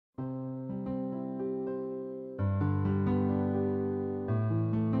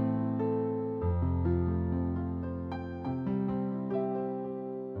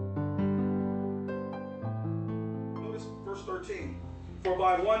For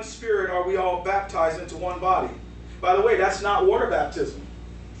by one Spirit are we all baptized into one body. By the way, that's not water baptism.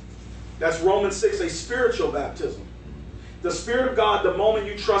 That's Romans 6, a spiritual baptism. The Spirit of God, the moment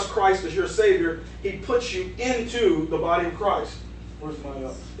you trust Christ as your Savior, He puts you into the body of Christ. Where's my,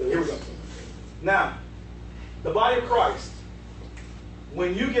 here we go. Now, the body of Christ,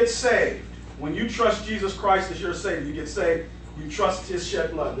 when you get saved, when you trust Jesus Christ as your Savior, you get saved, you trust His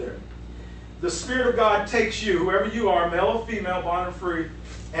shed blood there. The Spirit of God takes you, whoever you are, male or female, bond or free,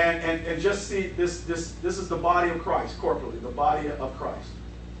 and just see this is the body of Christ, corporately, the body of Christ.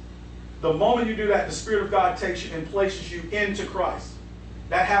 The moment you do that, the Spirit of God takes you and places you into Christ.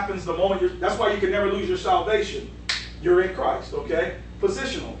 That happens the moment that's why you can never lose your salvation. You're in Christ, okay?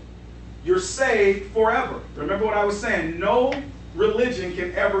 Positional. You're saved forever. Remember what I was saying? No religion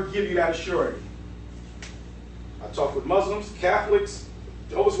can ever give you that assurance. I talk with Muslims, Catholics,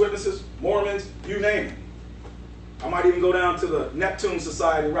 Jehovah's Witnesses, Mormons, you name it. I might even go down to the Neptune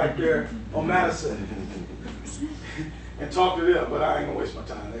Society right there on Madison and talk to them, but I ain't gonna waste my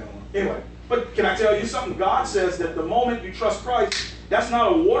time. They don't want. Anyway, but can I tell you something? God says that the moment you trust Christ, that's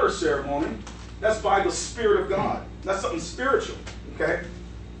not a water ceremony. That's by the Spirit of God. That's something spiritual, okay?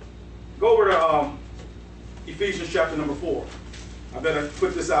 Go over to Ephesians chapter number 4. I better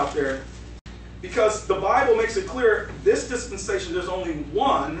put this out there. Because the Bible makes it clear, this dispensation, there's only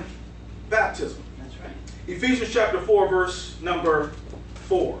one baptism. That's right. Ephesians chapter 4, verse number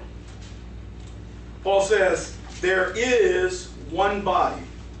 4. Paul says, there is one body.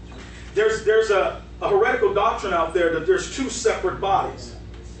 There's a heretical doctrine out there that there's two separate bodies.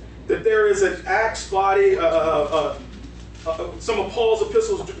 That there is an Acts body, some of Paul's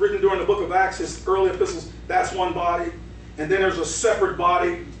epistles written during the book of Acts, his early epistles, that's one body. And then there's a separate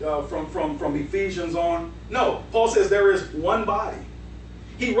body from Ephesians on. No, Paul says there is one body.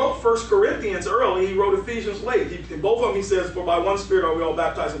 He wrote 1 Corinthians early, he wrote Ephesians late. In both of them he says, for by one Spirit are we all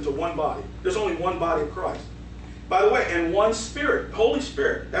baptized into one body. There's only one body of Christ. By the way, and one Spirit, Holy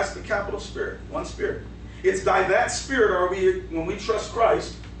Spirit, that's the capital Spirit, one Spirit. It's by that Spirit are we, when we trust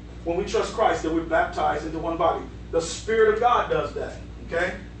Christ, that we're baptized into one body. The Spirit of God does that,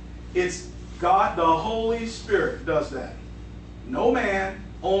 okay? It's God, the Holy Spirit does that. No man,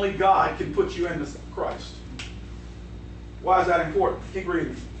 only God can put you into Christ. Why is that important? Keep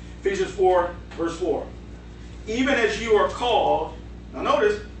reading. Ephesians 4, verse 4. Even as you are called, now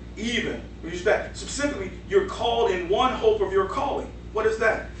notice, even, specifically, you're called in one hope of your calling. What is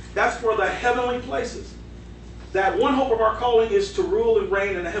that? That's for the heavenly places. That one hope of our calling is to rule and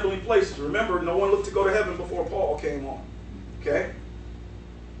reign in the heavenly places. Remember, no one looked to go to heaven before Paul came on. Okay?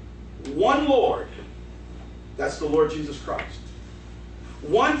 One Lord, that's the Lord Jesus Christ.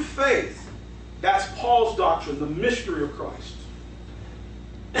 One faith, that's Paul's doctrine, the mystery of Christ.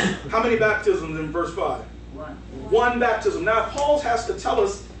 How many baptisms in verse 5? One. One baptism. Now, if Paul has to tell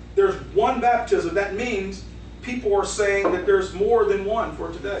us there's one baptism, that means people are saying that there's more than one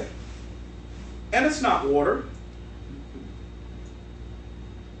for today. And it's not water.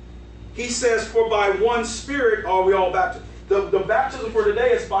 He says, for by one Spirit are we all baptized. The baptism for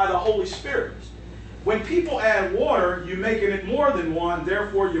today is by the Holy Spirit. When people add water, you're making it more than one,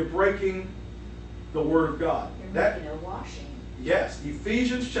 therefore you're breaking the Word of God. You're making a washing. Yes,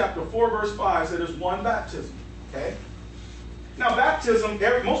 Ephesians chapter 4, verse 5 says there's one baptism. Okay? Now baptism,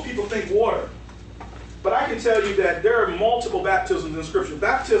 most people think water. But I can tell you that there are multiple baptisms in Scripture.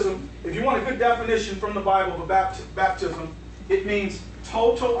 Baptism, if you want a good definition from the Bible of a baptism, it means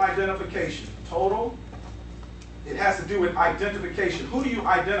total identification. Total. It has to do with identification. Who do you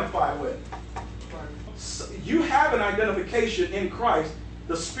identify with? So you have an identification in Christ.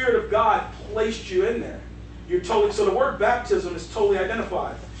 The Spirit of God placed you in there. So the word baptism is totally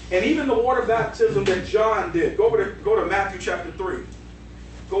identified. And even the water baptism that John did. Go to Matthew chapter 3.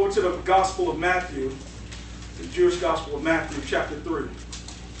 Go over to the Gospel of Matthew. The Jewish Gospel of Matthew chapter 3.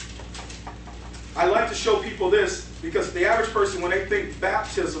 I like to show people this because the average person, when they think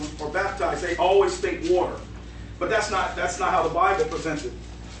baptism or baptized, they always think water. But that's not how the Bible presents it.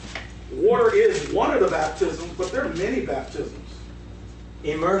 Water is one of the baptisms, but there are many baptisms.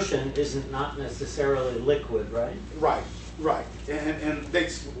 Immersion isn't not necessarily liquid, right? Right. And they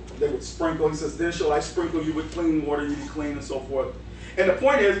would sprinkle. He says, then shall I sprinkle you with clean water, you be clean, and so forth. And the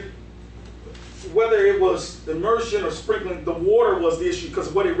point is, whether it was immersion or sprinkling, the water was the issue because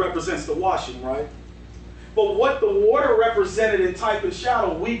of what it represents, the washing, right? But what the water represented in type and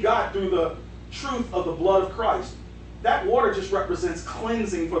shadow, we got through the truth of the blood of Christ. That water just represents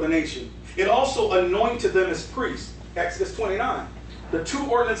cleansing for the nation. It also anointed them as priests. Exodus 29. The two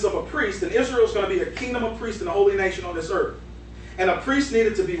ordinances of a priest, and Israel is going to be a kingdom of priests and a holy nation on this earth. And a priest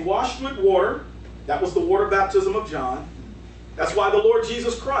needed to be washed with water. That was the water baptism of John. That's why the Lord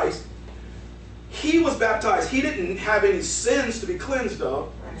Jesus Christ, he was baptized. He didn't have any sins to be cleansed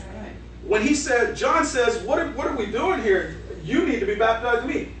of. That's right. When he said, John says, what are we doing here? You need to be baptized in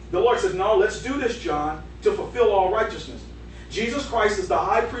me. The Lord says, no, let's do this, John, to fulfill all righteousness. Jesus Christ is the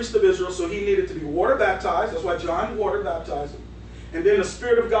high priest of Israel, so he needed to be water baptized. That's why John water baptized him. And then the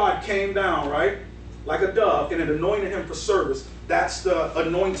Spirit of God came down, right, like a dove, and it anointed him for service. That's the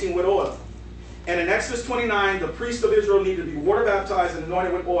anointing with oil. And in Exodus 29, the priest of Israel needed to be water baptized and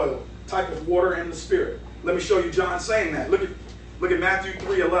anointed with oil, type of water and the Spirit. Let me show you John saying that. Look at Matthew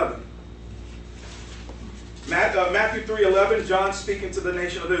 3:11. Matthew 3:11, John speaking to the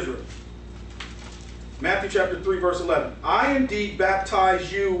nation of Israel. Matthew chapter 3, verse 11. I indeed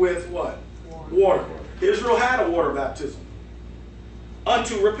baptize you with what? Water. Israel had a water baptism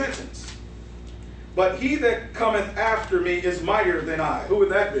unto repentance. But he that cometh after me is mightier than I. Who would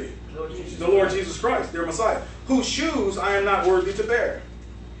that be? The Lord Jesus Christ, their Messiah. Whose shoes I am not worthy to bear.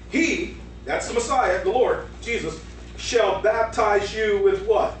 He, that's the Messiah, the Lord, Jesus, shall baptize you with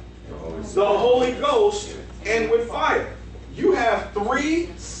what? The Holy Ghost and with fire. You have 3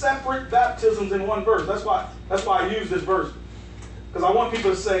 separate baptisms in one verse. That's why I use this verse. Because I want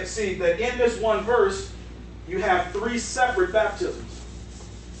people to see that in this one verse, you have 3 separate baptisms.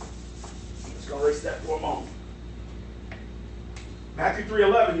 Let's go erase that for a moment. Matthew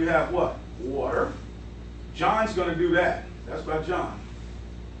 3:11, you have what? Water. John's going to do that. That's by John.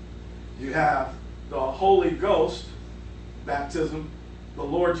 You have the Holy Ghost baptism. The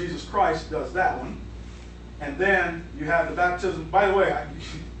Lord Jesus Christ does that one. And then you have the baptism. By the way,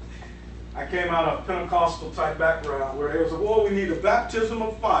 I came out of a Pentecostal type background where it was, well, we need a baptism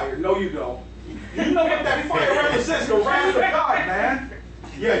of fire. No, you don't. You know what that fire represents? The wrath of God, man.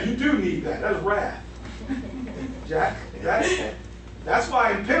 Yeah, you do need that. That's wrath. Jack, that's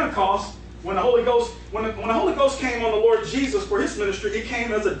why in Pentecost, when the Holy Ghost came on the Lord Jesus for his ministry, he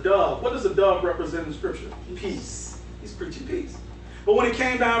came as a dove. What does a dove represent in Scripture? Peace. He's preaching peace. But when he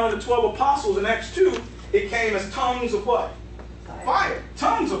came down on the 12 apostles in Acts 2, it came as tongues of what? Fire.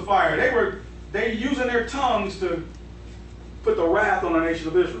 Tongues of fire. They using their tongues to put the wrath on the nation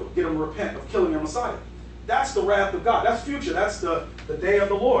of Israel, get them to repent of killing their Messiah. That's the wrath of God. That's future. That's the day of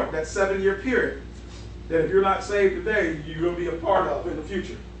the Lord, that 7-year period. That if you're not saved today, you're going to be a part of in the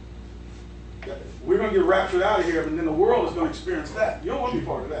future. We're going to get raptured out of here, and then the world is going to experience that. You don't want to be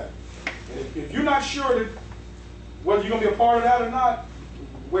part of that. If you're not sure that whether you're going to be a part of that or not,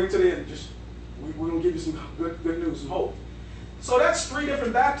 wait till the end. We're going to give you some good news, some hope. So that's 3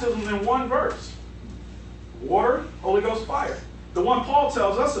 different baptisms in one verse. Water, Holy Ghost, fire. The one Paul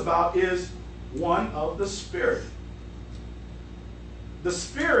tells us about is one of the Spirit. The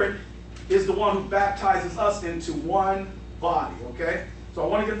Spirit is the one who baptizes us into one body, okay? So I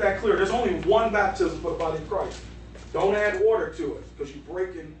want to get that clear. There's only one baptism for the body of Christ. Don't add water to it because you're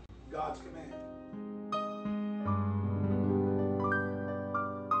breaking God's command.